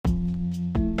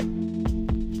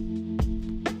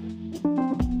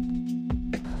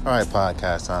All right,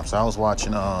 podcast time. So I was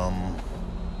watching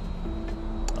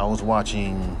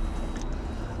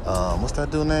what's that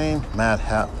dude name? Math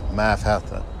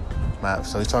Hatha.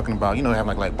 So he's talking about,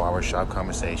 having like barbershop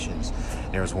conversations.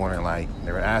 They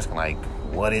were asking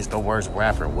what is the worst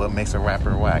rapper? What makes a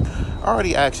rapper whack? I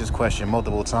already asked this question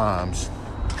multiple times.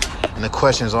 And the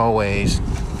question is always,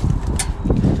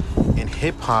 in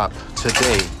hip hop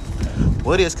today,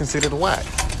 what is considered whack?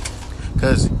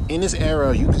 Because in this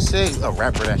era, you can say a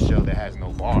rapper that has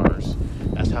no bars.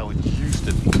 That's how it used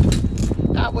to be.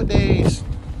 Nowadays,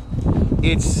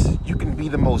 you can be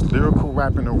the most lyrical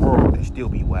rapper in the world and still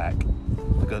be whack.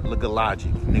 Look at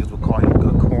Logic. Niggas would call him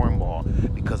a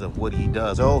cornball because of what he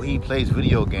does. Oh, he plays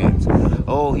video games.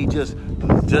 Oh, he just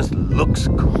looks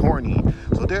corny.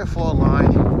 So therefore,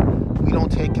 we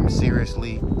don't take him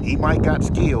seriously. He might got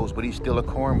skills, but he's still a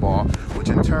cornball, which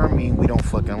in turn means we don't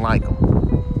fucking like him.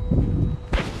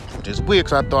 Which is weird,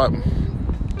 because I thought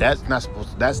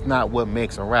that's not what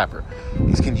makes a rapper.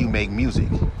 Is can you make music?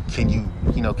 Can you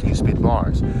spit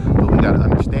bars? But we gotta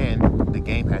understand the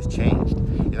game has changed.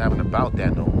 It's not even about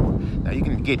that no more. Now you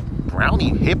can get brownie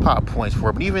hip hop points for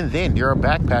it, but even then there are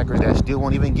backpackers that still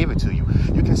won't even give it to you.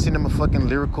 You can send them a fucking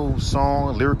lyrical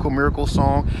miracle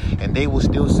song, and they will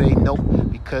still say nope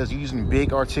because you're using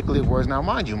big articulate words. Now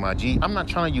mind you, my G, I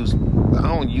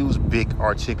don't use big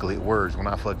articulate words when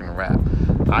I fucking rap.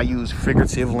 I use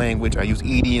figurative language. I use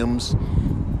idioms.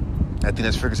 I think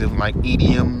that's figurative, like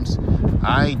idioms.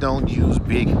 I don't use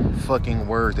big fucking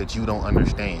words that you don't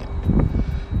understand.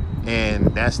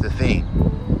 And that's the thing.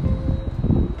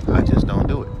 I just don't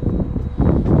do it.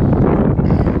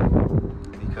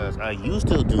 Because I used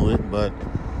to do it, but,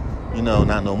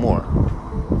 not no more.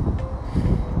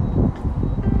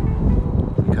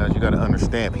 Because you got to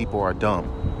understand, people are dumb.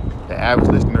 The average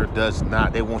listener does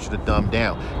not. They want you to dumb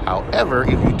down. However,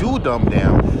 if you do dumb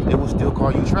down, they will still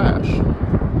call you trash.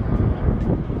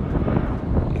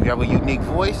 If you have a unique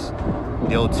voice,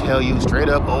 they'll tell you straight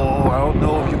up, oh, I don't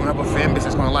know if you're going to have a fan base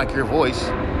that's going to like your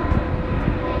voice.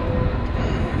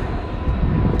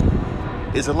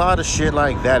 It's a lot of shit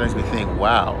like that that makes me think,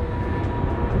 wow.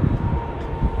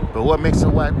 But what makes a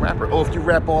whack rapper? Oh, if you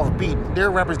rap off beat. There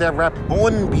are rappers that rap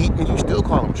on beat and you still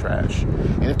call them trash.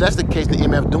 And if that's the case, then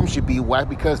MF Doom should be whack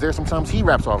because sometimes he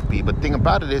raps off beat. But the thing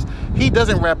about it is, he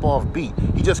doesn't rap off beat.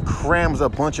 He just crams a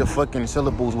bunch of fucking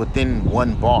syllables within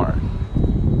one bar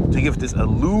to give this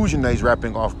illusion that he's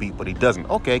rapping off beat, but he doesn't.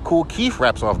 Okay, cool. Keith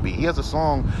raps off beat. He has a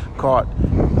song called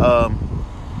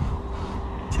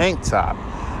Tank Top,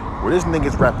 where this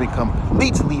nigga's rapping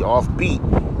completely off beat.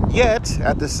 Yet,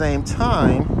 at the same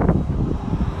time,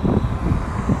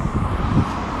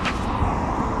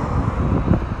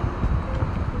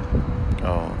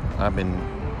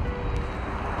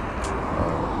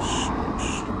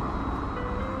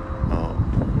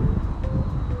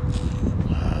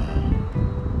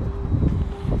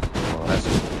 that's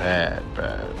just bad.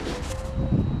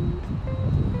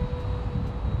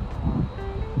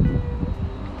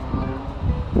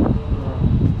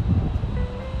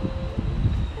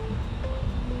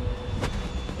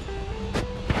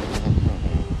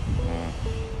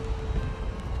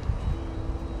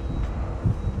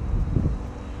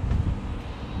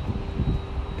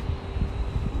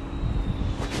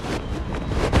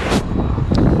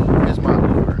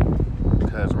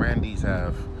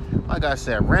 Like I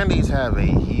said, Randy's have a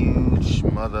huge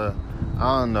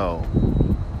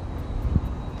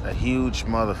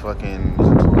motherfucking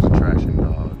tourist attraction,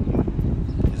 dog.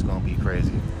 It's gonna be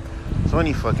crazy. So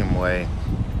any fucking way.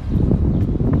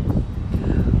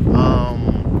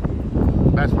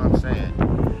 That's what I'm saying.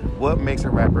 What makes a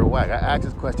rapper whack? I asked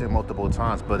this question multiple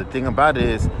times, but the thing about it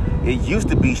is, it used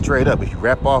to be straight up. If you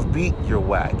rap off beat, you're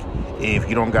whack. If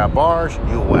you don't got bars,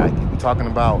 you're whack. If you're talking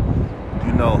about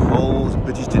hoes,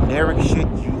 bitches, generic shit,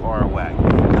 you are whack.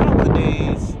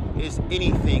 Nowadays,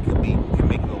 anything can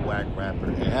make you a whack rapper.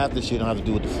 And half the shit don't have to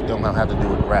do with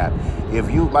rap.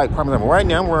 If you, for example, right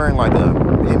now I'm wearing like a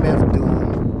MF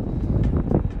Doom,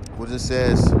 what it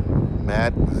says,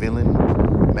 mad villain,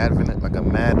 like a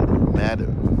mad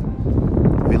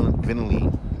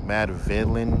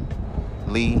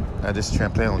villainly. I just try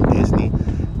to play on Disney.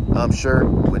 Shirt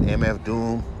with MF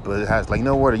Doom, but it has the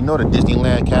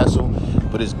Disneyland castle,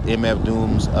 but it's MF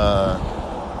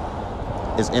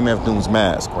Doom's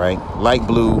mask, right? Light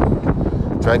blue,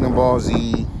 Dragon Ball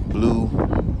Z blue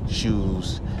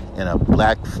shoes, and a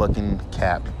black fucking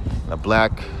cap, a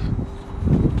black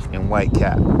and white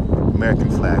cap,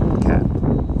 American flag cap.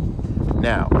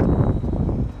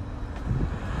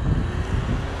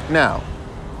 Now,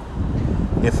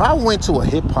 if I went to a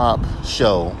hip hop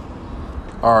show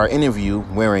or interview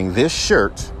wearing this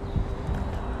shirt,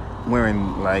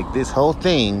 wearing like this whole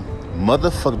thing.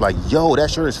 Motherfucker, like, yo, that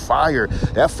shirt is fire.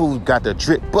 That fool got the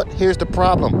drip. But here's the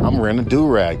problem. I'm wearing a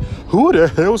do-rag. Who the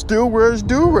hell still wears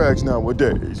do-rags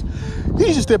nowadays? He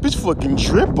needs to step his fucking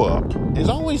drip up. It's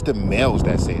always the males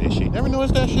that say this shit. Ever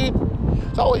notice that shit?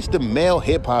 It's always the male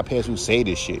hip-hop heads who say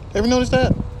this shit. Ever notice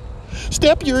that?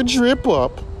 Step your drip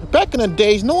up. Back in the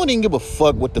days, no one didn't give a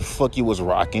fuck what the fuck you was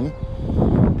rocking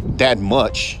that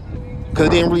much. Because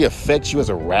it didn't really affect you as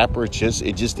a rapper.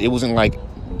 It wasn't like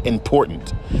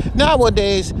important.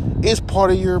 Nowadays, it's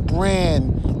part of your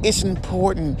brand. It's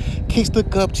important. Kids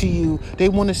look up to you. They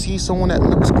want to see someone that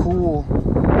looks cool.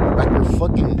 Like you're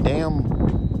fucking damn.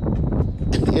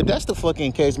 If that's the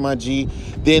fucking case, my G,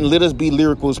 then let us be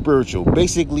lyrical and spiritual.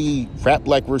 Basically, rap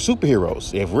like we're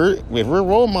superheroes. If we're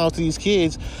role models to these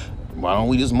kids, why don't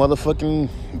we just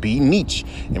motherfucking be niche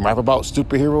and rap about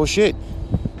superhero shit?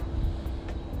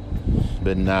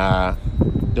 But nah,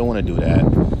 don't want to do that.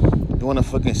 Don't want to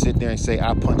fucking sit there and say,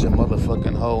 I punch a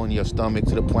motherfucking hole in your stomach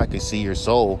to the point I can see your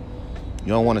soul. You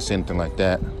don't want to say anything like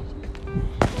that.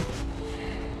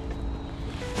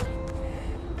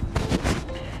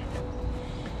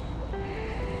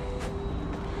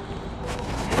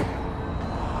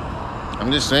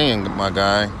 I'm just saying, my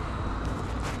guy,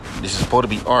 this is supposed to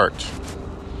be art.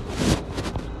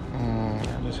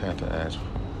 I just had to ask.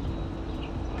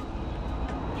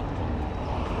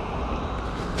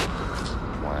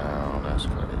 Wow, that's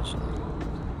crazy.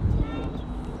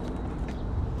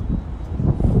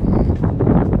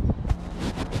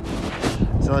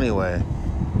 So anyway,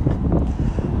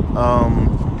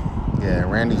 yeah,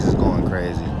 Randy's is going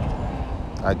crazy.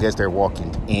 I guess they're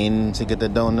walking in to get the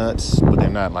donuts, but they're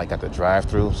not like at the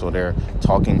drive-thru, so they're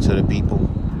talking to the people,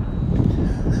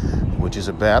 which is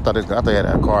a bad. I thought they had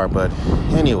a car, but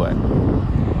anyway.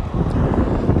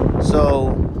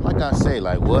 So, like I say,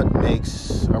 like what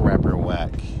makes a rapper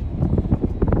whack?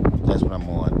 That's what I'm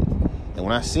on. And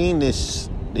when I seen this,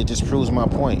 it just proves my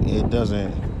point. It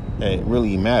doesn't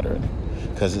really matter,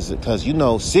 because you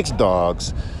know, Six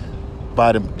Dogs.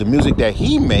 By the music that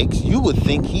he makes, you would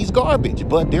think he's garbage.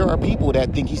 But there are people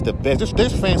that think he's the best.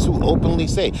 There's fans who openly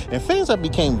say. And fans have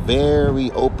become very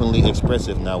openly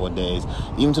expressive nowadays.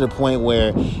 Even to the point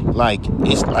where, like,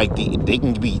 it's like they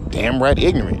can be damn right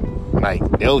ignorant. Like,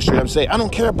 they'll straight up say, I don't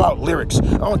care about lyrics.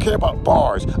 I don't care about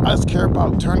bars. I just care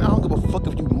about turn. I don't give a fuck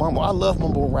if you mumble. I love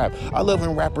mumble rap. I love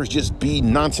when rappers just be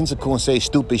nonsensical and say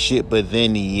stupid shit. But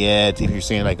then, yeah, if you're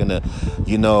saying like in a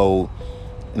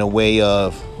way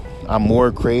of, I'm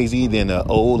more crazy than an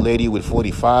old lady with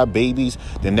 45 babies,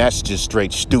 then that's just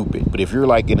straight stupid. But if you're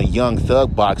like in a young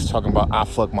thug box talking about I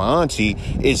fuck my auntie,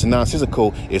 it's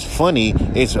nonsensical, it's funny,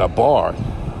 it's a bar.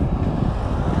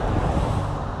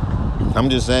 I'm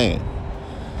just saying.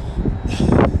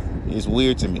 It's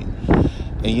weird to me.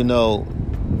 And you know,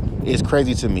 it's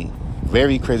crazy to me.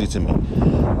 Very crazy to me.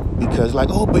 Because like,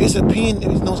 oh, but it's opinion.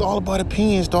 It's all about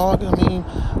opinions, dog. I mean,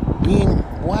 being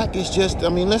whack is just, I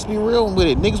mean, let's be real with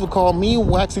it. Niggas would call me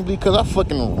whack simply because I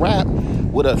fucking rap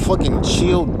with a fucking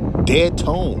chill, dead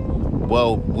tone.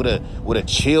 Well, with a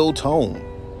chill tone.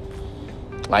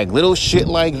 Like little shit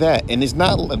like that. And it's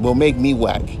not will make me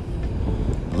whack.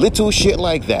 Little shit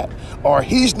like that. Or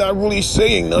he's not really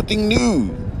saying nothing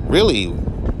new. Really.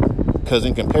 Because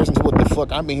in comparison to what the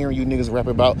fuck I've been hearing you niggas rap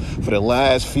about for the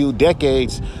last few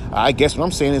decades, I guess what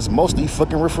I'm saying is mostly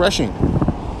fucking refreshing.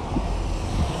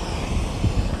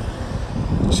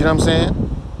 See what I'm saying?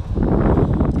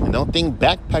 And don't think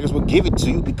backpackers will give it to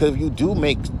you, because if you do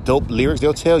make dope lyrics,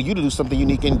 they'll tell you to do something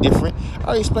unique and different. I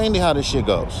already explained how this shit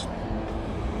goes.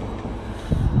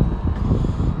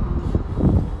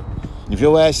 If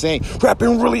your ass saying,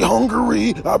 rapping really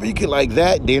hungry, I'll be like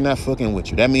that, they're not fucking with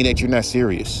you. That means that you're not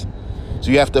serious. So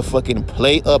you have to fucking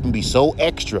play up and be so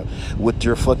extra with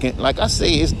your fucking, like I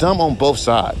say, it's dumb on both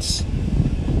sides.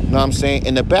 You know what I'm saying?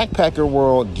 In the backpacker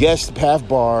world, yes, have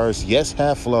bars, yes,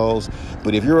 have flows,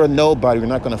 but if you're a nobody, we're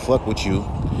not gonna fuck with you.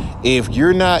 If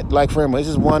you're not, like, for example, this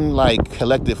is one, like,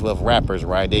 collective of rappers,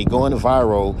 right? They going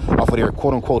viral off of their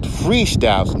quote-unquote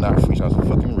freestyles, not freestyles, but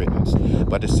fucking rhythms.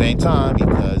 But at the same time,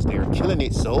 because they're killing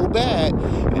it so bad,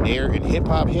 and they're in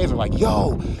hip-hop heads are like,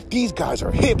 yo, these guys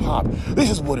are hip-hop.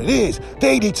 This is what it is.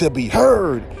 They need to be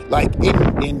heard. Like,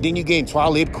 and then you get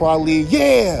Twalib Kweli,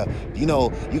 yeah. You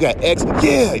know, you got X,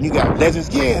 yeah. And you got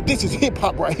Legends, yeah. This is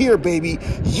hip-hop right here, baby.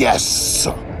 Yes.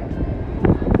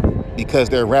 Because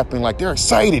they're rapping like they're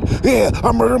excited. Yeah,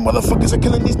 I murder motherfuckers are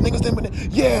killing these niggas.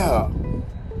 Yeah.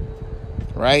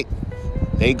 Right?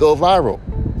 They go viral.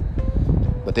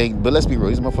 But let's be real.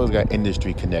 These motherfuckers got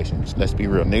industry connections. Let's be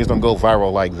real. Niggas don't go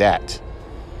viral like that.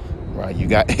 Right? You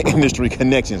got industry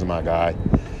connections, my guy.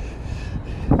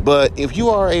 But if you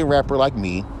are a rapper like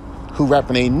me, who rap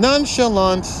in a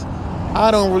nonchalant, I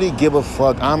don't really give a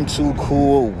fuck, I'm too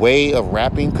cool way of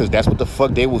rapping, because that's what the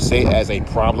fuck they will say as a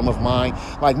problem of mine.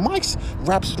 Like, Mike's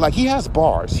raps, like, he has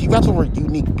bars. He raps over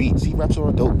unique beats. He raps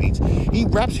over dope beats. He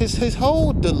raps, his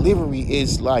whole delivery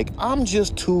is like, I'm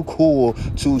just too cool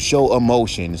to show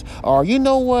emotions. Or, you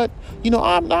know what? You know,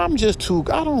 I'm just too,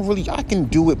 I can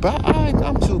do it, but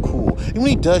I'm too cool. And when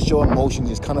he does show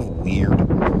emotions, it's kind of weird.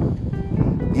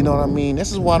 You know what I mean?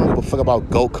 This is why I don't give a fuck about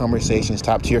GOAT conversations,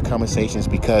 top tier conversations,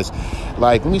 because,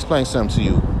 like, let me explain something to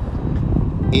you.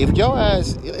 If your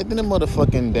ass, at the end of the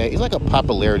motherfucking day, it's like a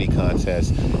popularity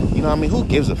contest. You know what I mean? Who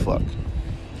gives a fuck?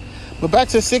 But back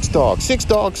to Six Dog. Six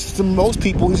Dog's, to most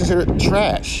people, he's considered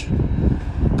trash.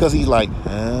 Because he's like,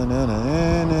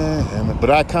 but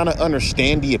I kind of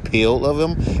understand the appeal of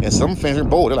him. And some fans are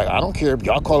bold. They're like, I don't care if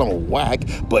y'all call him a whack,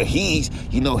 but he's,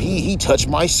 you know, he touched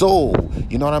my soul.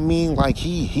 You know what I mean? Like,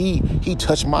 he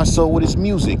touched my soul with his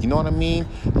music. You know what I mean?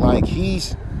 Like,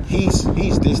 he's this.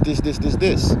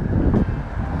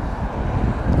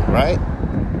 Right?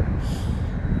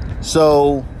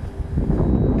 So,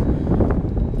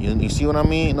 you see what I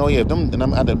mean? No, yeah. And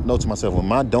I had to note to myself, when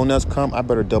my donuts come, I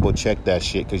better double check that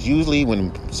shit. Because usually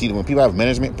when people have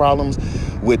management problems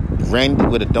with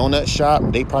a donut shop,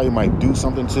 they probably might do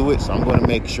something to it. So I'm going to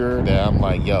make sure that I'm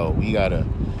like, yo,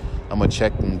 I'm going to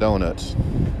check them donuts.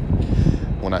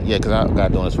 Because I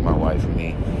got donuts for my wife and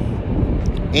me.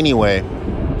 Anyway,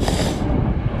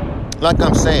 like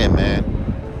I'm saying, man,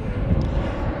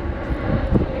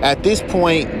 at this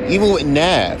point, even with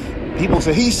Nav, people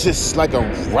say he's just like a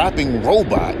rapping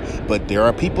robot. But there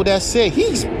are people that say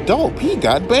he's dope. He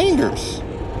got bangers.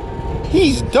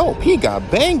 He's dope. He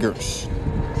got bangers.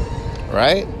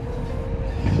 Right?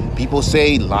 People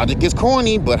say Logic is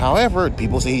corny, but however,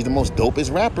 people say he's the most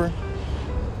dopest rapper.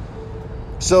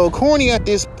 So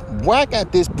whack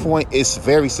at this point is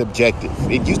very subjective.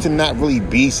 It used to not really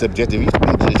be subjective. It used to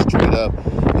be just straight up.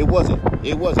 It wasn't.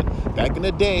 Back in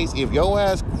the days, if your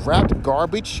ass rapped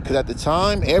garbage, because at the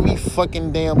time, every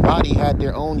fucking damn body had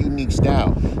their own unique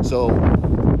style. So,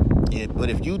 but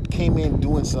if you came in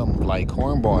doing some, like,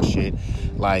 cornball shit,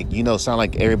 like, you know, sound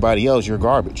like everybody else, you're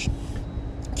garbage.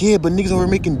 Yeah, but niggas over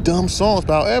making dumb songs.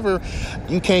 But however,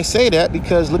 you can't say that,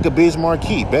 because look at Biz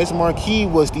Markie. Biz Markie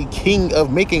was the king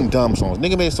of making dumb songs.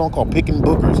 Nigga made a song called Picking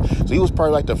Bookers. So he was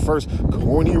probably like the first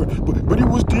corny, but it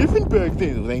was different back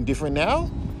then. It ain't different now.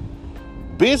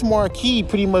 Biz Markie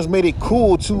pretty much made it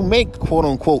cool to make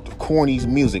quote-unquote corny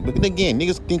music. But then again,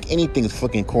 niggas think anything is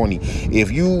fucking corny. If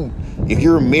you're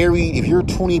married, if you're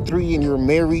 23 and you're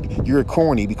married, you're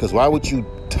corny, because why would you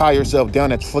tie yourself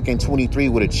down at fucking 23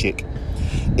 with a chick?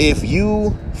 If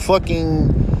you fucking,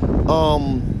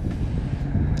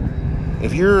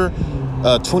 if you're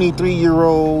a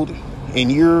 23-year-old and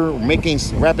you're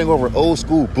rapping over old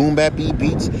school boom bap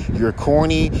beats, you're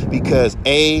corny, because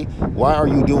why are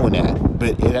you doing that?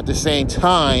 But at the same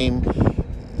time,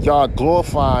 y'all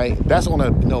glorify, that's on a,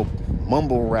 you know,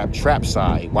 mumble rap trap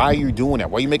side. Why are you doing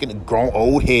that? Why are you making it grown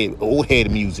old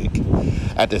head music?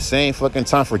 At the same fucking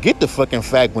time, forget the fucking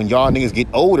fact, when y'all niggas get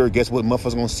older, guess what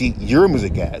motherfuckers gonna see your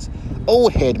music as?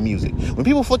 Old head music. When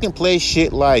people fucking play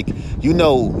shit like, you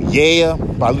know, Yeah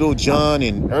by Lil Jon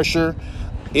and Usher,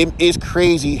 it is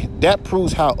crazy. That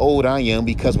proves how old I am,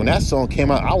 because when that song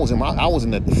came out, I was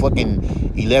in the fucking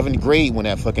 11th grade when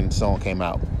that fucking song came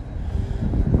out.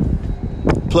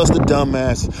 Plus the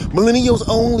dumbass millennials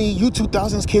only, you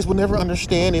 2000s kids will never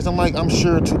understand this. I'm like, I'm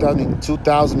sure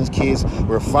 2000s kids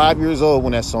were 5 years old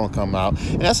when that song come out,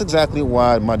 and that's exactly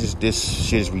why this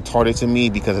shit is retarded to me,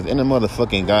 because at the end of the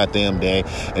motherfucking goddamn day,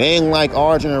 it ain't like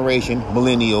our generation,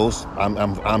 millennials.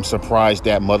 I'm surprised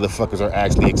that motherfuckers are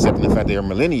actually accepting the fact they are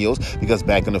millennials, because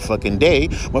back in the fucking day,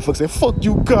 motherfuckers said, fuck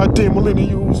you goddamn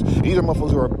millennials. These are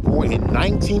motherfuckers who are born in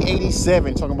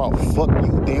 1987 talking about fuck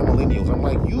you damn millennials. I'm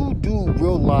like, you do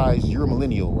realize you're a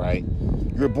millennial, right?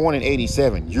 You're born in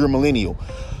 87. You're a millennial.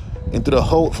 And through the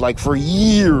whole, like, for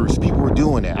years, people were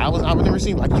doing that. I've never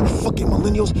seen, like, you fucking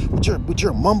millennials with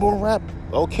your mumble rap.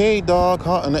 Okay, dog,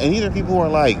 huh? And these are people who are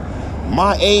like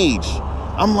my age.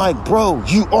 I'm like, bro,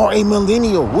 you are a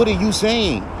millennial. What are you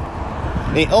saying?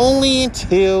 And only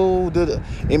until the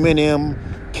Eminem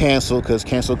cancel, because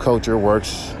cancel culture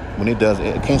works when it does.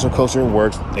 Cancel culture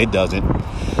works. It doesn't.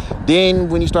 then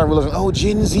when you start realizing, oh,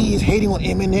 Gen Z is hating on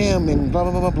Eminem and blah,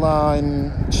 blah, blah, blah, blah,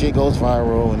 and shit goes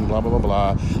viral and blah, blah, blah,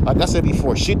 blah. Like I said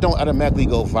before, shit don't automatically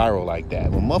go viral like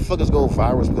that. When motherfuckers go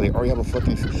viral, it's because they already have a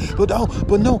fucking...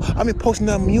 But no, I've been posting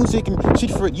that music and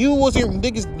shit for... You wasn't...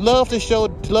 Niggas love to share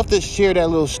that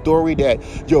little story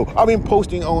that, yo, I've been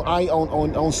posting on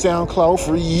SoundCloud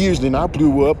for years, then I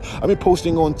blew up. I've been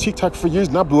posting on TikTok for years,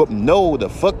 and I blew up. No, the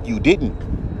fuck you didn't.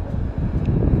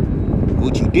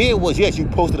 What you did was, yes, you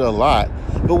posted a lot,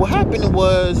 but what happened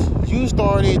was you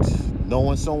started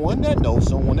knowing someone that knows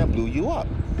someone that blew you up.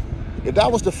 If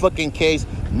that was the fucking case,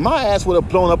 my ass would have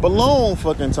blown up a long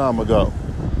fucking time ago.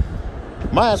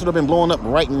 My ass would have been blowing up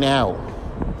right now.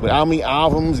 With how many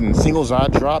albums and singles I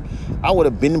dropped, I would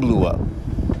have been blew up.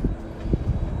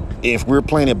 If we're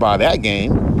playing it by that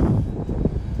game.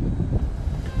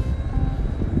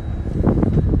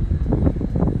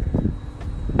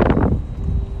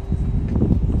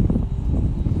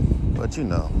 But you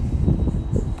know,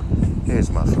 here's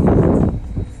my food.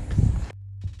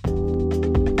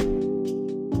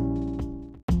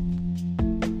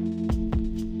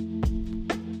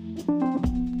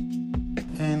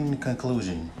 In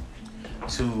conclusion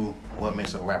to what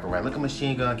makes a rapper right, look at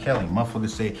Machine Gun Kelly. Motherfuckers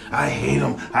say, I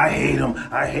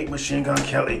hate Machine Gun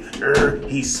Kelly.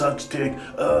 He sucks dick.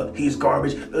 He's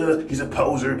garbage. He's a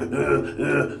poser.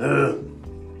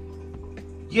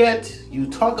 Yet you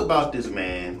talk about this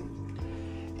man.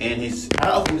 And his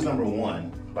album is number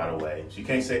one, by the way. So you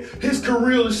can't say his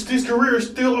career is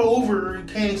still over. You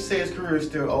can't say his career is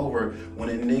still over when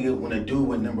a dude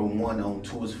went number one on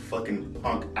 2 of his fucking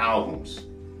punk albums.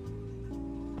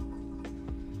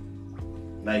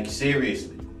 Like,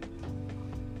 seriously.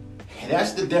 And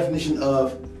that's the definition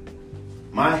of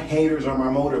my haters are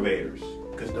my motivators.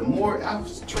 Because the more,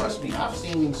 trust me, I've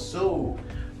seen so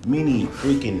many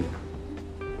freaking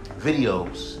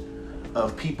videos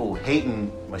of people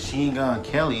hating Machine Gun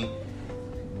Kelly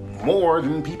more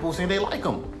than people say they like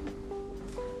him.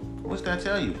 What's that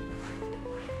tell you?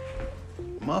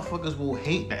 Motherfuckers will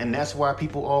hate, and that's why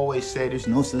people always say there's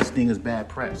no such thing as bad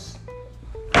press.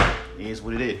 It is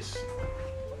what it is.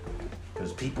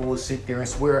 Because people will sit there and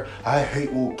swear,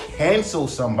 will cancel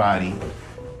somebody.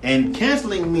 And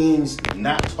canceling means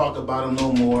not talk about him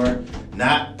no more,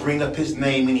 not bring up his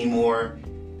name anymore.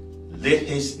 Let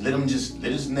his name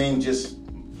just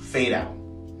fade out.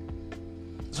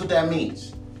 That's what that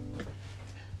means.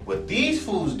 What these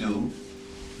fools do,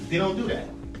 they don't do that.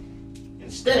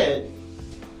 Instead,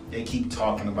 they keep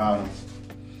talking about him.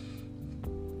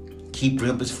 Keep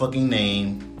bringing up his fucking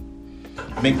name.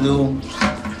 Make little,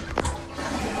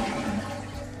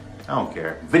 I don't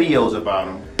care, videos about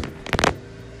him.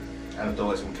 I don't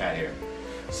throw some cat hair.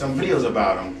 Some videos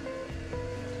about him.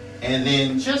 And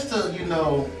then just to,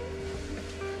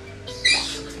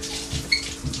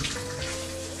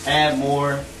 add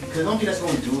more, because the only thing that's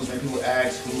going to do is when people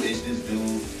ask, who is this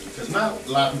dude? Because not a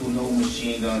lot of people know who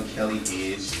Machine Gun Kelly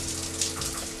is.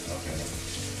 Okay.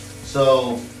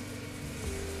 So,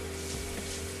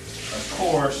 of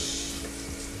course,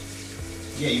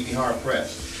 yeah, you'd be hard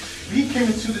pressed. He came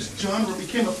into this genre,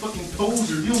 became a fucking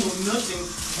poser. You don't know nothing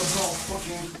about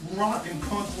fucking rock and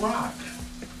punk rock.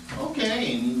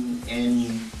 Okay,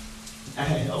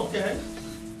 okay.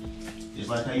 Just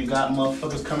like how you got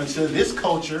motherfuckers coming to this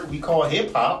culture we call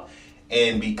hip hop,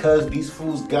 and because these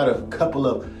fools got a couple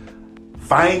of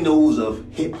vinyls of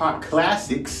hip hop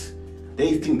classics,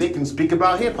 they think they can speak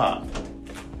about hip hop.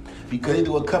 Because they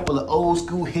do a couple of old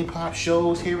school hip hop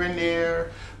shows here and there,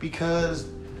 because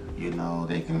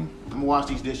they can wash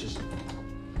these dishes.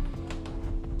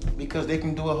 Because they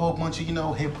can do a whole bunch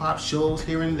of hip hop shows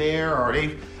here and there, or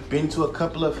they've been to a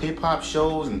couple of hip hop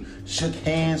shows and shook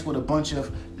hands with a bunch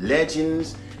of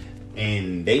legends,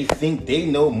 and they think they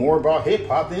know more about hip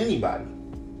hop than anybody.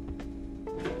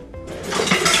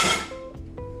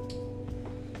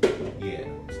 Yeah,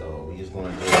 so we just gonna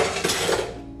do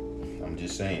it. I'm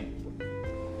just saying.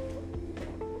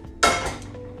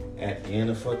 At the end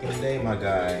of fucking the day, my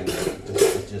guy,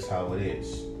 it's just how it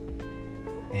is.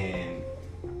 And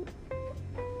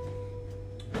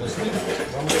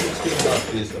I'm going to speak about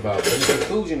this, about the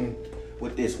conclusion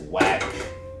with this whack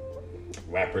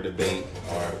rapper debate,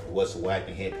 or what's whack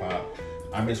in hip hop.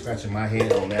 I've been scratching my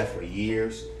head on that for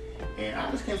years, and I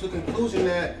just came to the conclusion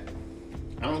that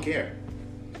I don't care.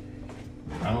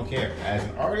 I don't care. As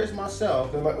an artist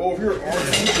myself, they're like, oh, if you're an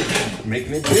artist, you're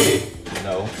making it big.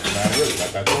 No, not really.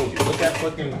 Like I told you, look at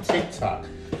fucking TikTok.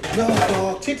 No,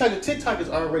 dog, TikTok is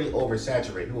already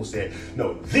oversaturated. People said,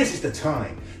 no, this is the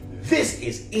time. This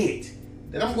is it.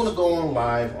 Then I'm gonna go on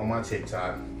live on my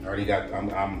TikTok. I already got,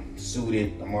 I'm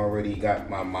suited. I'm already got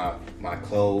my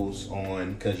clothes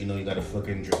on, cause you know you gotta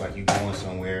fucking dress like you going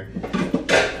somewhere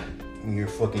when you're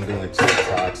fucking doing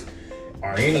TikToks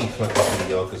or any fucking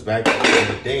video. Cause back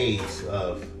in the days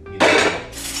of, you know,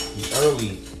 the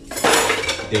early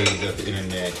days of the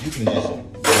internet, you can just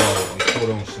record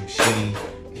on some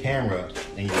shitty camera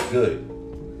and you're good.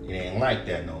 It ain't like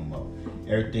that no more.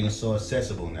 Everything is so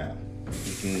accessible now.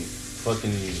 You can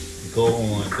fucking go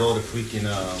to freaking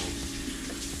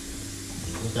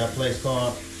what's that place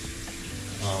called?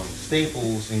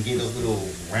 Staples, and get those little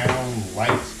round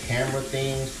lights camera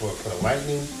things for the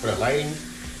lighting,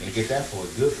 and get that for a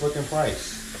good fucking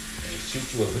price. And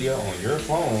shoot you a video on your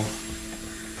phone,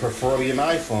 preferably an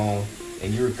iPhone,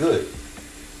 and you're good.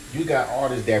 You got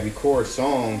artists that record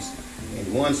songs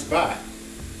in one spot.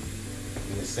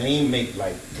 And the same, make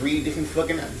like 3 different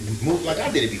fucking moves. Like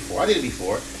I did it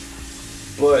before.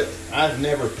 But I've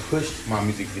never pushed my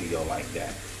music video like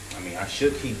that. I mean, I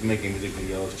should keep making music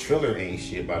videos. Triller ain't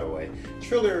shit, by the way.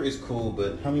 Triller is cool,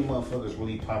 but how many motherfuckers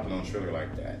really popping on Triller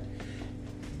like that?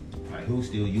 Like, who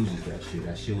still uses that shit?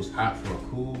 That shit was hot for a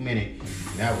cool minute,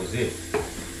 and that was it.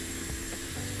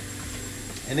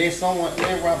 And then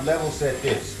Rob Level said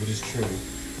this, which is true.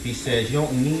 He says, you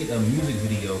don't need a music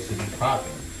video to be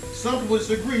popping. Some people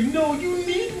disagree. No, you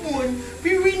need one.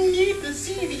 We need to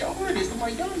see the artist. I'm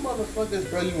like, y'all motherfuckers,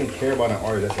 bro, you even care about an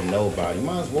artist that's a nobody. You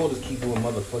might as well just keep doing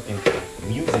motherfucking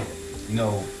music, you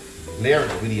know,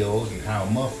 lyric videos, and how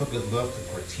motherfuckers love to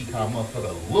critique how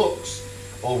motherfucker looks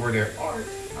over their art.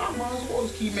 I might as well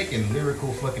just keep making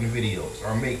lyrical fucking videos,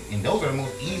 and those are the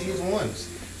most easiest ones.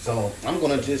 So I'm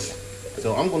gonna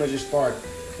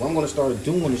start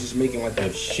doing is just making like a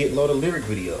shitload of lyric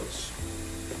videos.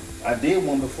 I did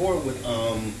one before with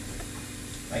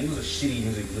like, it was a shitty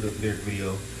lyric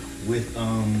video with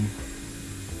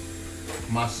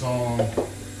my song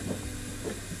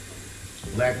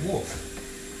Black Wolf.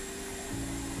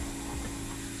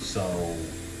 So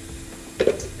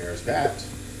there's that.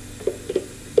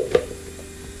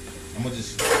 I'm gonna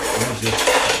just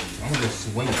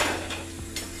swing it.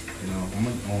 You know, I'm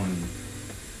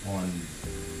on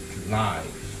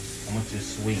live. I'm gonna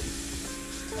just swing it.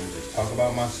 I'm gonna just talk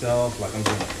about myself like I'm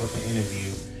doing a fucking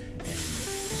interview and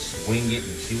swing it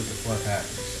and see what the fuck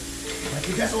happens. Like,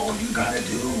 that's all you gotta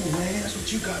do, man. That's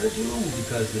what you gotta do.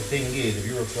 Because the thing is, if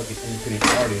you're a fucking independent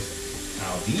artist,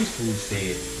 how these fools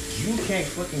said, you can't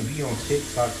fucking be on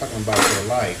TikTok talking about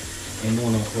your life and no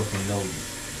one will fucking know you.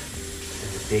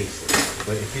 That's what they say.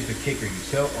 But if it's a kicker, you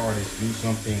tell artists do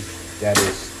something that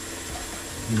is,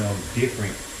 you know,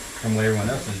 different from what everyone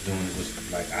else is doing. It was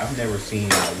like, I've never seen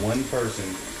one person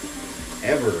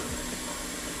ever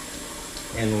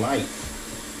in life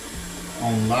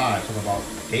on live talk about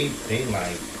their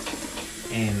life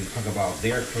and talk about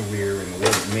their career and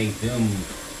what made them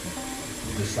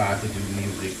decide to do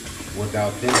music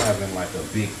without them having like a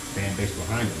big fan base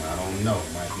behind them. I don't know.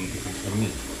 It might be different for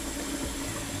me.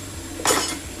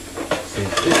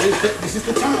 This is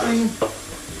the time.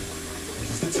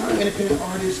 It's the time, independent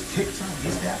artists, TikTok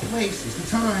is that place. It's the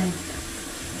time,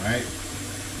 right?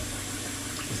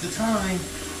 It's the time.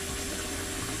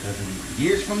 Because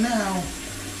years from now,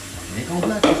 they ain't gonna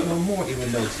black us no more,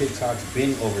 even though TikTok's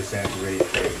been oversaturated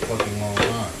for a fucking long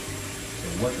time. So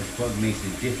what the fuck makes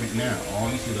it different now?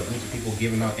 All you see is a bunch of people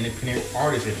giving out independent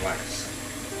artist advice.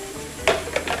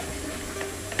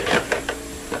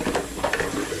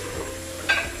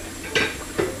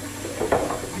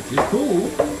 Which is cool.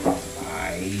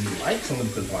 Like some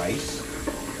of the advice,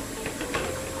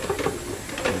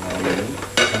 you know what I mean?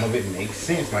 Some of it makes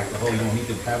sense, like the whole you don't need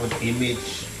to have an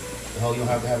image, the whole you don't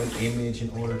have to have an image in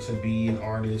order to be an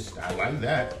artist. I like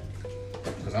that,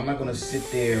 because I'm not gonna sit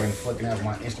there and fucking have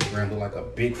my Instagram look like a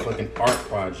big fucking art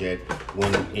project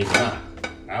when it's not.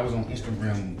 I was on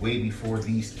Instagram way before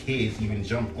these kids even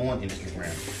jumped on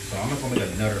Instagram, so I'm not gonna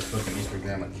make another fucking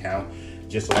Instagram account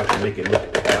just so I can make it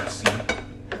look artsy.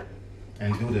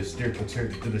 And do the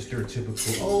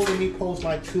stereotypical, oh, let me post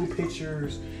like 2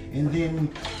 pictures and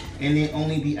then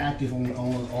only be active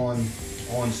on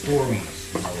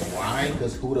stories. You know why?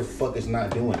 Because who the fuck is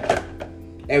not doing that?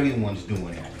 Everyone's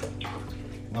doing that.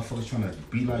 Motherfuckers trying to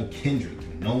be like Kendrick.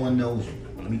 No one knows you.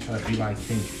 Let me try to be like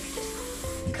Kendrick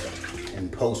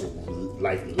and post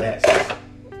like less.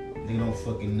 They don't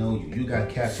fucking know you. You got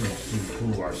cats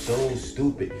who are so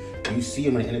stupid. You see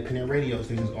them in independent radio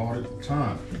stations all the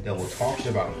time that will talk shit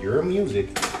about your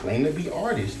music, claim to be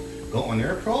artists, go on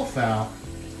their profile,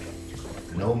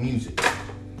 no music.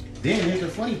 Then here's the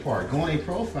funny part. Go on a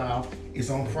profile, it's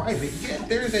on private. Yeah,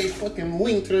 there's a fucking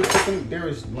link to the fucking, there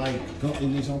is like,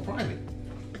 it's on private.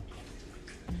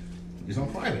 It's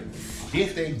on private.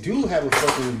 If they do have a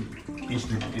fucking,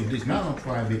 if it's not on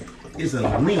private, it's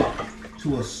a link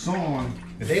to a song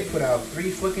that they put out 3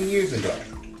 fucking years ago,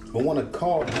 but want to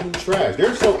call you trash.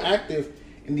 They're so active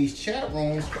in these chat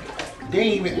rooms, they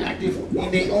ain't even active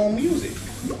in their own music.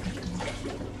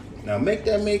 Now make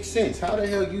that make sense. How the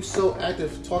hell you so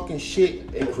active talking shit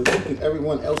and critiquing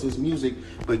everyone else's music,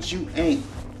 but you ain't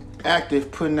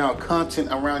active putting out content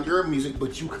around your music,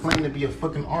 but you claim to be a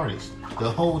fucking artist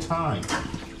the whole time?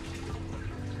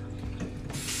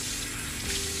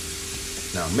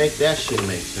 Now make that shit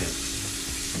make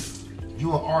sense.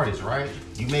 You an artist, right?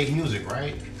 You make music,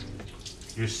 right?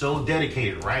 You're so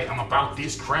dedicated, right? I'm about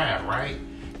this craft, right?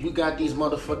 You got these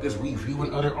motherfuckers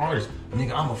reviewing other artists.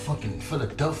 Nigga, I'm a fucking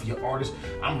Philadelphia artist.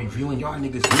 I'm reviewing y'all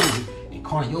niggas' music and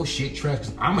calling your shit trash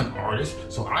because I'm an artist,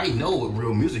 so I know what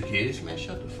real music is. Man,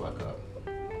 shut the fuck up.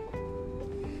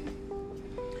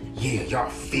 Yeah,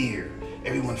 y'all fear.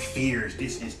 Everyone fears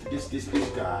this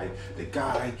guy. The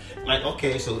guy. Like,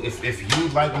 okay, so if you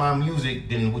like my music,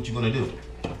 then what you gonna do?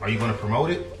 Are you gonna promote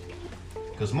it?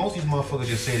 Because most of these motherfuckers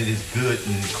just say that it's good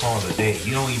and call it a day.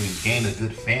 You don't even gain a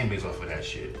good fan base off of that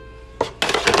shit.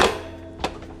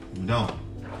 You don't.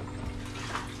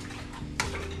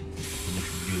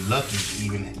 You're lucky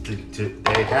even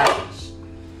that it happens.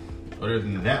 Other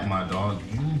than that, my dog,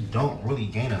 you don't really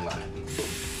gain a lot.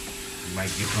 You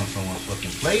might get on someone's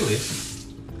fucking playlist.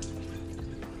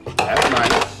 That's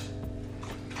nice.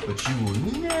 But you will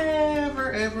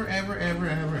never, ever, ever, ever, ever,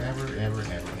 ever, ever, ever,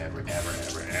 ever, ever,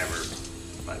 ever, ever,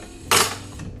 like,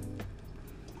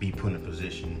 be put in a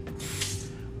position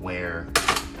where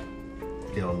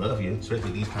they'll love you,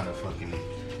 especially these kind of fucking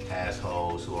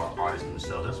assholes who are artists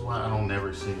themselves. That's why I don't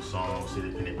never sing songs to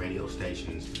independent radio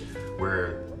stations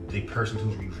where the person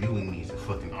who's reviewing me is a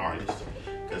fucking artist.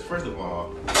 Because first of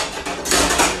all,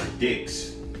 they're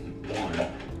dicks.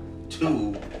 1,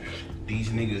 2, these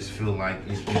niggas feel like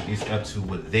it's up to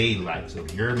what they like. So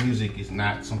if your music is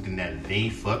not something that they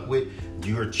fuck with,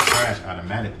 you're trash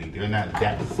automatically. They're not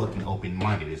that fucking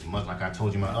open-minded. As much like I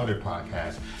told you in my other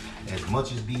podcast, as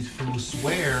much as these fools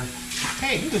swear,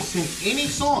 hey, you can sing any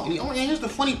song. And here's the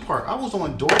funny part. I was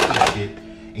on Dorothy's shit,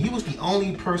 and he was the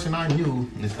only person I knew,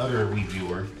 this other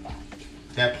reviewer,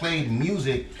 that played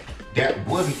music that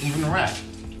wasn't even rap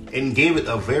and gave it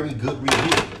a very good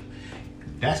review.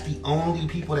 That's the only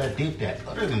people that did that.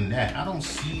 Other than that, I don't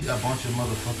see a bunch of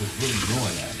motherfuckers really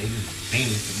doing that. They just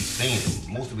famous to be saying it.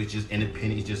 Most of it's just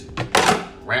independent. It's just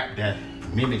rap that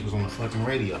mimics was on the fucking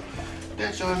radio.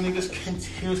 That y'all niggas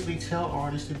continuously tell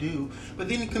artists to do, but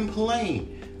then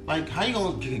complain. Like, how you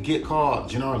gonna get called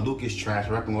General Lucas trash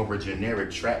rapping over generic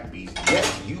trap beats?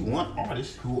 Yes, you want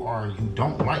artists who you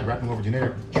don't like rapping over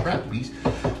generic trap beats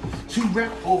to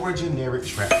rap over generic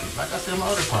trap beats. Like I said in my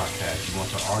other podcast, you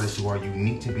want the artists who are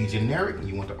unique to be generic, and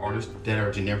you want the artists that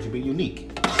are generic to be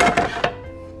unique.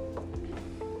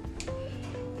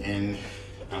 And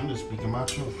I'm just speaking my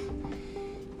truth.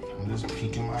 I'm just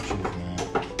speaking my truth, man.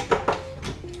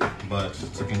 But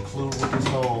to conclude with this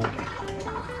whole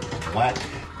wack,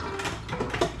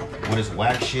 what is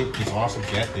wack shit, it's all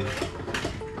subjective.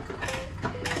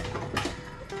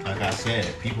 Like I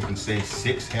said, people can say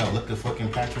 6, hell, look at fucking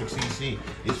Patrick CC.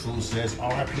 This fool says,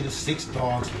 RIP to 6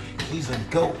 dogs, he's a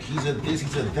goat, he's a this,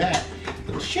 he's a that.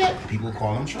 But shit, people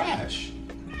call him trash.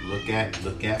 Look at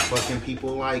fucking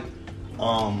people like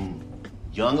Young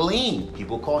Lean.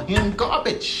 People call him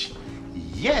garbage.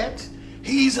 Yet,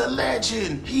 he's a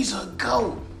legend, he's a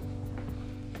goat.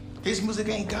 His music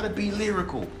ain't gotta be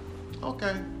lyrical.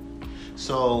 Okay.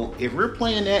 So if we're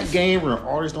playing that game where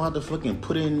artists don't have to fucking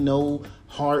put in no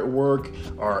hard work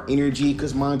or energy,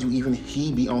 because mind you, even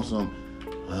he be on some,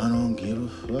 I don't give a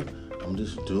fuck, I'm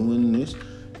just doing this.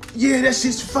 Yeah, that's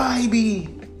just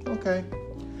vibey. Okay.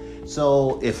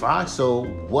 So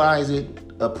why is it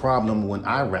a problem when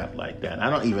I rap like that?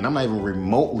 I'm not even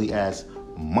remotely as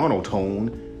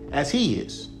monotone as he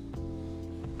is.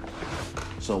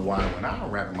 So why when I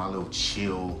rap in my little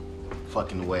chill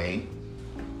fucking way,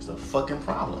 it's a fucking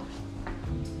problem.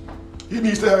 He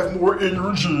needs to have more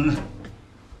energy.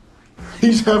 He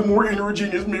needs to have more energy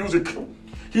in his music.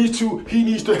 He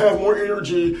needs to have more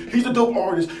energy. He's a dope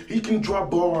artist. He can drop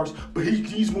bars, but he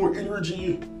needs more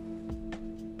energy.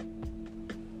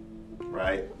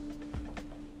 Right?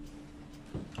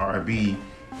 R&B.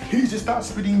 He's just not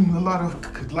spitting a lot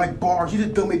of like bars. He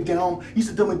just dumb it down. He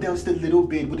just dumb it down just a little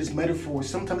bit with his metaphors.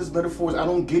 Sometimes his metaphors, I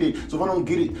don't get it. So if I don't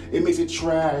get it, it makes it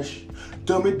trash.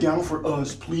 Dumb it down for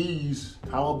us, please.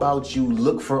 How about you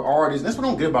look for artists? That's what I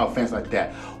don't get about fans like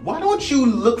that. Why don't you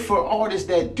look for artists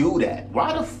that do that?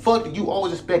 Why the fuck do you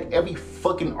always expect every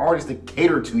fucking artist to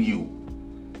cater to you?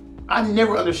 I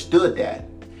never understood that.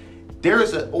 There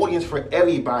is an audience for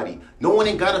everybody. No one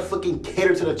ain't gotta fucking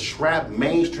cater to the trap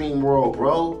mainstream world,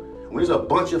 bro. When there's a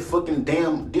bunch of fucking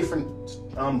damn different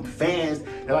fans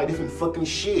that like different fucking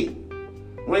shit.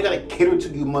 We ain't gotta cater to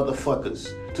you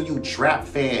motherfuckers, to you trap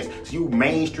fans, to you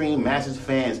mainstream masses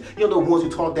fans. You're the ones who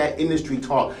talk that industry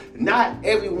talk. Not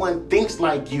everyone thinks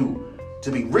like you.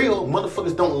 To be real,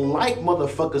 motherfuckers don't like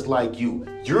motherfuckers like you.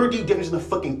 You're the difference in the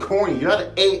fucking corny. You're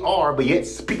not an AR, but yet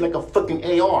speak like a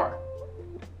fucking AR.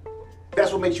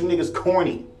 That's what makes you niggas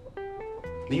corny.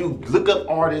 You look up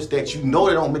artists that you know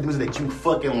that don't make music that you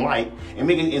fucking like and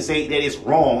make it and say that it's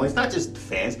wrong. It's not just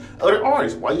fans, other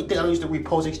artists. Why you think I don't use the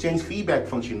repost exchange feedback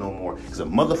function no more? Because of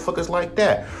motherfuckers like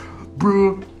that.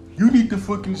 Bruh, you need to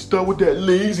fucking start with that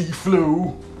lazy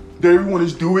flow that everyone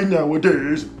is doing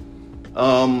nowadays.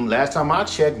 Last time I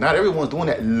checked, not everyone's doing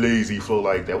that lazy flow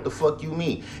like that. What the fuck you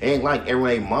mean? It ain't like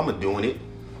every mama doing it.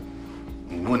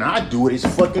 When I do it, it's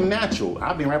fucking natural.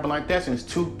 I've been rapping like that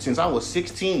since I was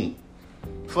 16.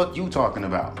 Fuck you talking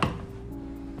about?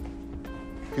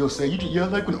 He'll say, you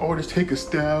like when artists take a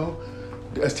style,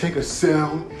 take a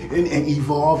sound, and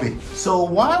evolve it. So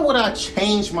why would I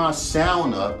change my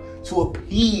sound up to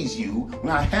appease you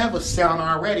when I have a sound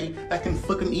already that can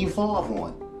fucking evolve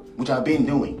on? Which I've been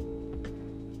doing.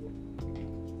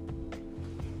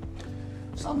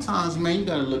 Sometimes, man, you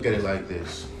gotta look at it like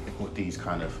this with these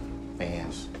kind of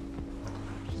fans.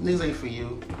 These ain't for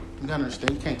you. You gotta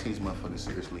understand, you can't take these motherfuckers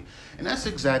seriously. And that's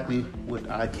exactly what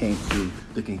I came to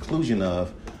the conclusion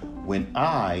of when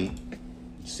I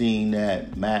seen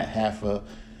that Matt Haffa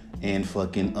and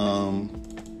fucking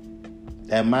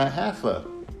that Matt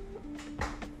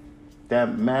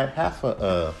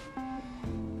Haffa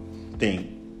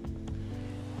thing.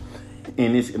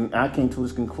 And I came to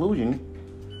this conclusion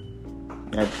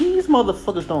that these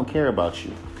motherfuckers don't care about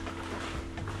you.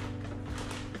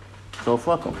 So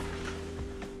fuck them.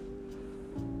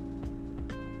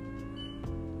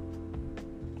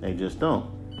 They just don't.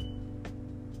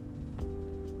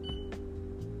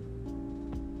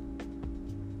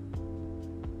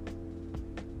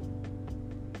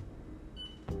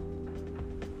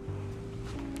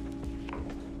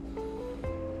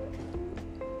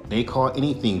 They call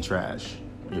anything trash.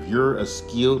 If you're a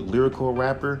skilled lyrical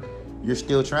rapper, you're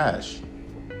still trash.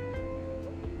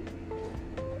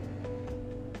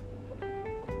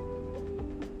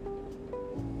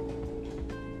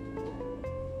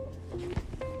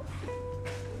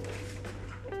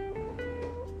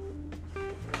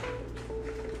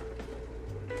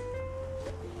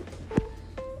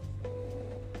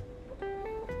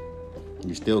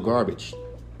 You're still garbage.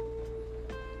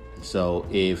 So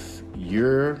if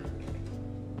you're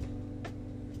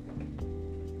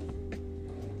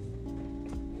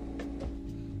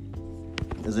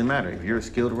doesn't matter. If you're a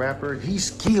skilled rapper, he's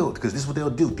skilled because this is what they'll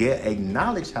do. They'll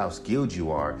acknowledge how skilled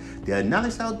you are. They'll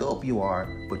acknowledge how dope you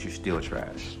are, but you're still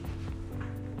trash.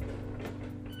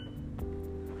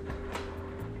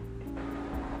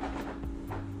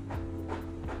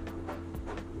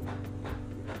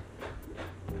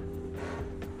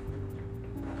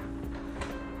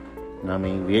 I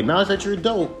mean, we acknowledge that you're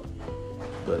dope,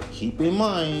 but keep in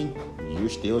mind, you're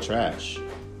still trash.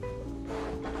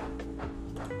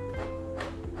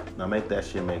 Now make that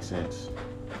shit make sense.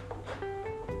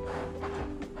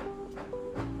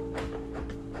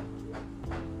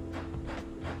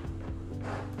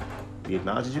 We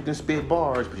acknowledge that you can spit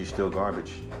bars, but you're still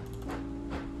garbage.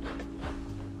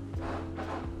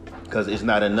 Because it's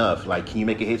not enough. Like, can you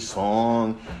make a hit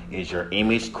song? Is your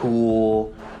image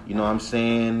cool? You know what I'm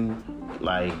saying?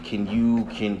 Like, can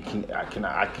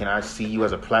I see you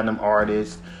as a platinum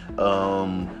artist?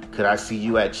 Could I see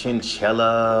you at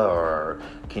Chinchilla? Or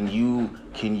can you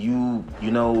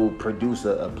produce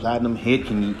a platinum hit?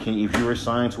 Can if you were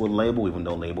signed to a label, even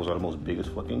though labels are the most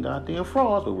biggest fucking goddamn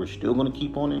frauds, but we're still gonna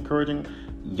keep on encouraging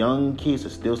young kids to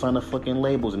still sign the fucking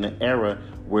labels in the era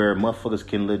where motherfuckers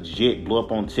can legit blow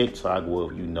up on TikTok. Well,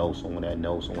 if you know someone that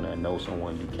knows someone that knows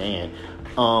someone, you can.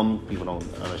 People don't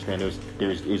understand.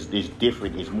 It's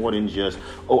different. It's more than just,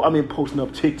 I've been posting up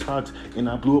TikToks and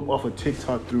I blew up off of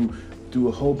TikTok through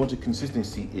a whole bunch of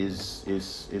consistency. Is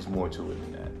more to it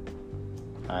than that.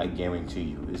 I guarantee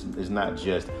you. It's not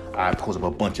just I post up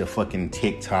a bunch of fucking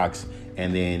TikToks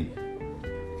and then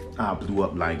I blew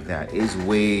up like that. It's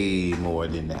way more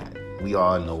than that. We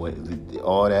all know it.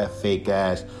 All that fake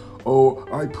ass,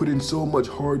 I put in so much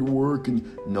hard work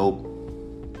and nope.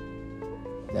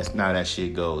 That's not how that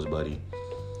shit goes, buddy.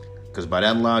 Because by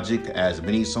that logic, as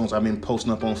many songs I've been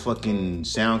posting up on fucking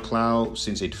SoundCloud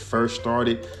since it first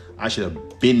started, I should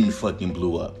have been fucking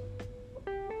blew up.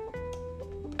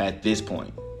 At this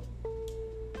point.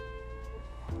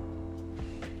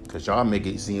 Cause y'all make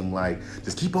it seem like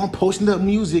just keep on posting up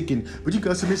music but you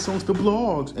gotta submit songs to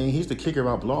blogs. And here's the kicker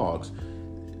about blogs.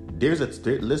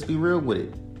 Let's be real with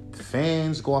it.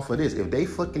 Fans go off of this. If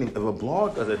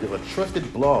a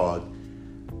trusted blog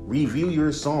review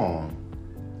your song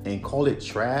and call it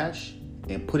trash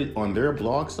and put it on their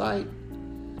blog site,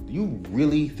 do you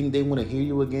really think they want to hear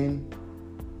you again?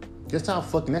 That's how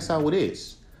it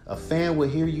is. A fan will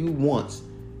hear you once.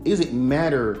 Does it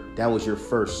matter that was your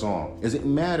first song? Does it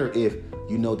matter if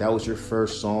that was your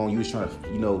first song, you was trying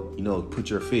to put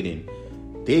your fit in?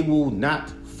 They will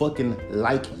not fucking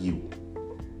like you.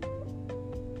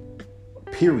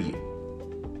 Period.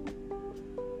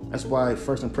 That's why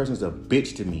first impression is a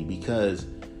bitch to me, because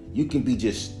you can be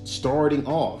just starting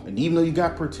off, and even though you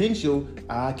got potential,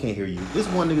 I can't hear you. This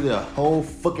one nigga did a whole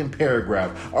fucking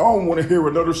paragraph. I don't want to hear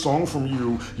another song from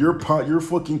you. Your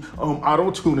fucking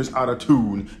auto-tune is out of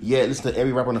tune. Yeah, listen to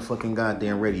every rapper on the fucking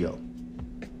goddamn radio.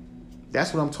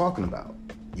 That's what I'm talking about.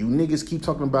 You niggas keep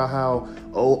talking about how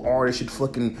artists should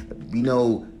fucking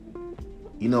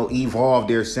evolve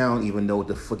their sound, even though what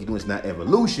the fuck you're doing is not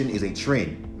evolution, is a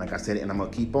trend. Like I said, and I'm gonna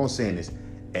keep on saying this.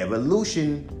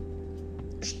 Evolution,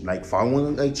 like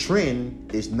following a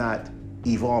trend, is not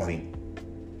evolving.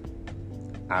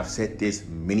 I've said this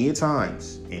many a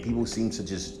times, and people seem to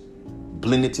just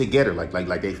blend it together, like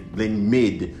they blend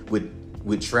mid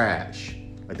with trash,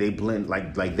 like they blend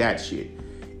like that shit.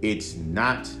 It's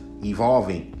not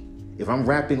evolving. If I'm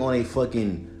rapping on a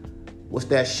fucking, what's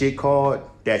that shit called?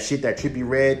 That shit that Trippie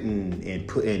Redd and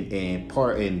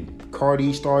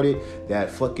Cardi started, that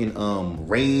fucking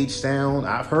rage sound.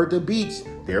 I've heard the beats.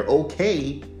 They're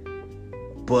okay.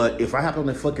 But if I hop on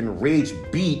the fucking rage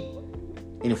beat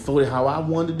and flow it how I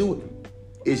wanted to do it,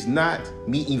 it's not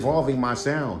me evolving my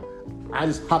sound. I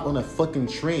just hop on a fucking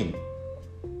trend.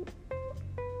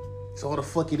 That's all the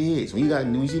fuck it is. When you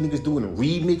see niggas doing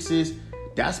remixes,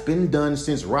 that's been done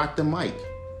since Rock the Mic.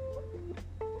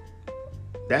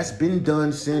 That's been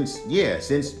done since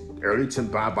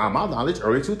by my knowledge,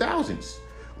 early 2000s.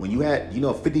 When you had,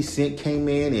 50 Cent came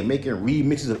in and making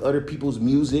remixes of other people's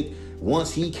music.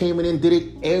 Once he came in and did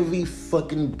it, every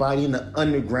fucking body in the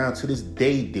underground to this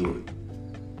day do it.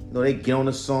 They get on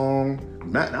a song.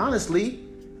 Honestly,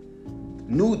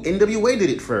 New NWA did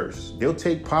it first. They'll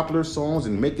take popular songs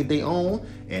and make it their own,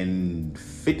 and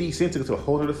 50 Cent took it to a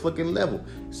whole other fucking level.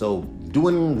 So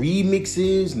doing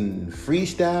remixes and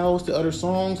freestyles to other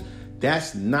songs,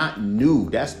 that's not new.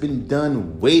 That's been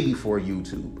done way before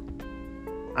YouTube.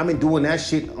 I've been doing that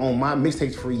shit on my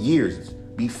mixtapes for years.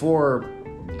 Before,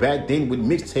 back then, when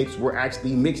mixtapes were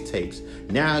actually mixtapes.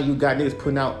 Now you got niggas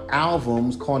putting out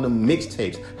albums, calling them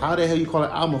mixtapes. How the hell you call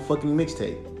an album a fucking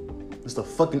mixtape? It's a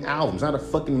fucking album. It's not a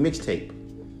fucking mixtape.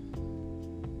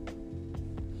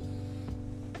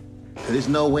 Cause there's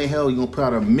no way hell you're gonna put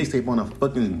out a mixtape on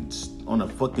a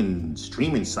fucking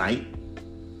streaming site.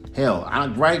 Hell,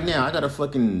 right now I got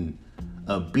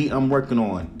a beat I'm working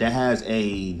on that has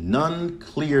a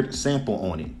non-cleared sample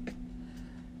on it,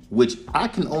 which I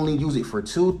can only use it for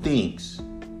two things.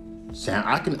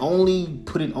 I can only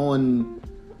put it on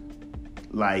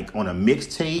on a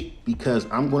mixtape, because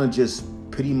I'm gonna just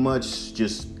pretty much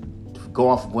just go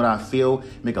off what I feel,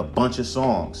 make a bunch of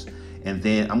songs, and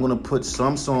then I'm gonna put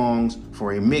some songs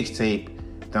for a mixtape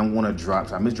that I'm gonna drop.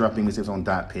 So I'm just dropping mixtapes on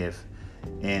 .piff,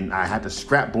 and I had to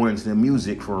scrapboard into the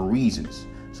music for reasons.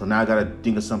 So now I gotta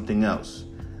think of something else,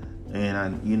 and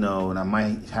I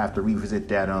might have to revisit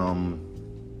that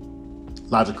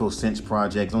Logical Sense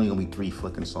project. It's only gonna be 3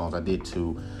 fucking songs. I did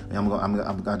 2. And I'm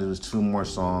gonna do 2 more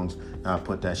songs. And I'll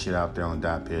put that shit out there on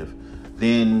 .piff.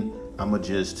 Then I'm gonna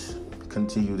just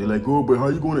continue. They're like, but how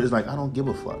you going to? It's like, I don't give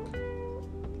a fuck.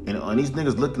 And these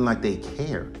niggas looking like they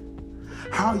care.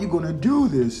 How are you gonna do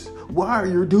this? Why are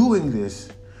you doing this?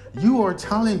 You are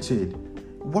talented.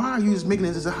 Why are you just making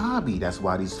this as a hobby? That's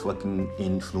why these fucking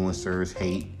influencers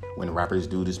hate when rappers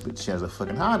do this shit as a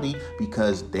fucking hobby,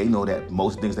 because they know that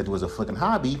most things that do as a fucking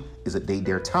hobby is that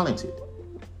they're talented,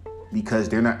 because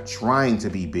they're not trying to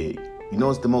be big.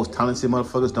 It's the most talented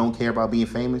motherfuckers don't care about being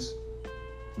famous.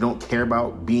 They don't care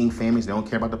about being famous. They don't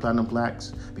care about the platinum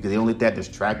plaques, because they don't let that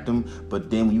distract them.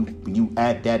 But then when you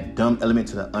add that dumb element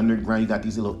to the underground, you got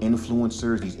these little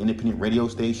influencers, these independent radio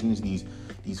stations, these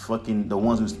fucking, the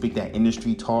ones who speak that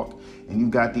industry talk, and you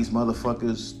got these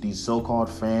motherfuckers, these so-called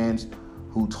fans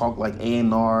who talk like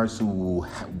A&Rs, who will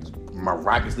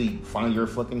miraculously find your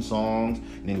fucking songs,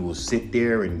 and then will sit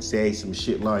there and say some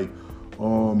shit like,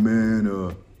 oh man,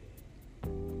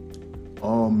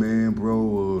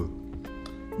 bro,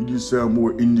 You just sound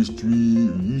more industry.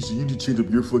 You just change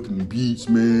up your fucking beats,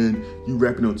 man. You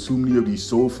rapping on too many of these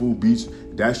soulful beats.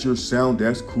 That's your sound.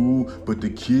 That's cool. But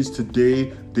the kids today,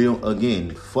 they don't.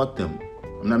 Again, fuck them.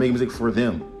 I'm not making music for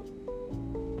them.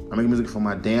 I'm making music for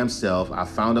my damn self. I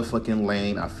found a fucking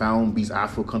lane. I found beats I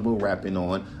feel comfortable rapping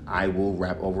on. I will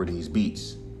rap over these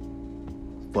beats.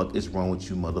 Fuck is wrong with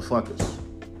you motherfuckers?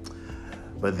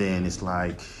 But then it's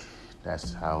like,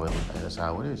 that's how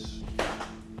it is.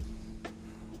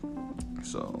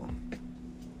 So,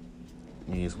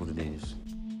 it is what it is.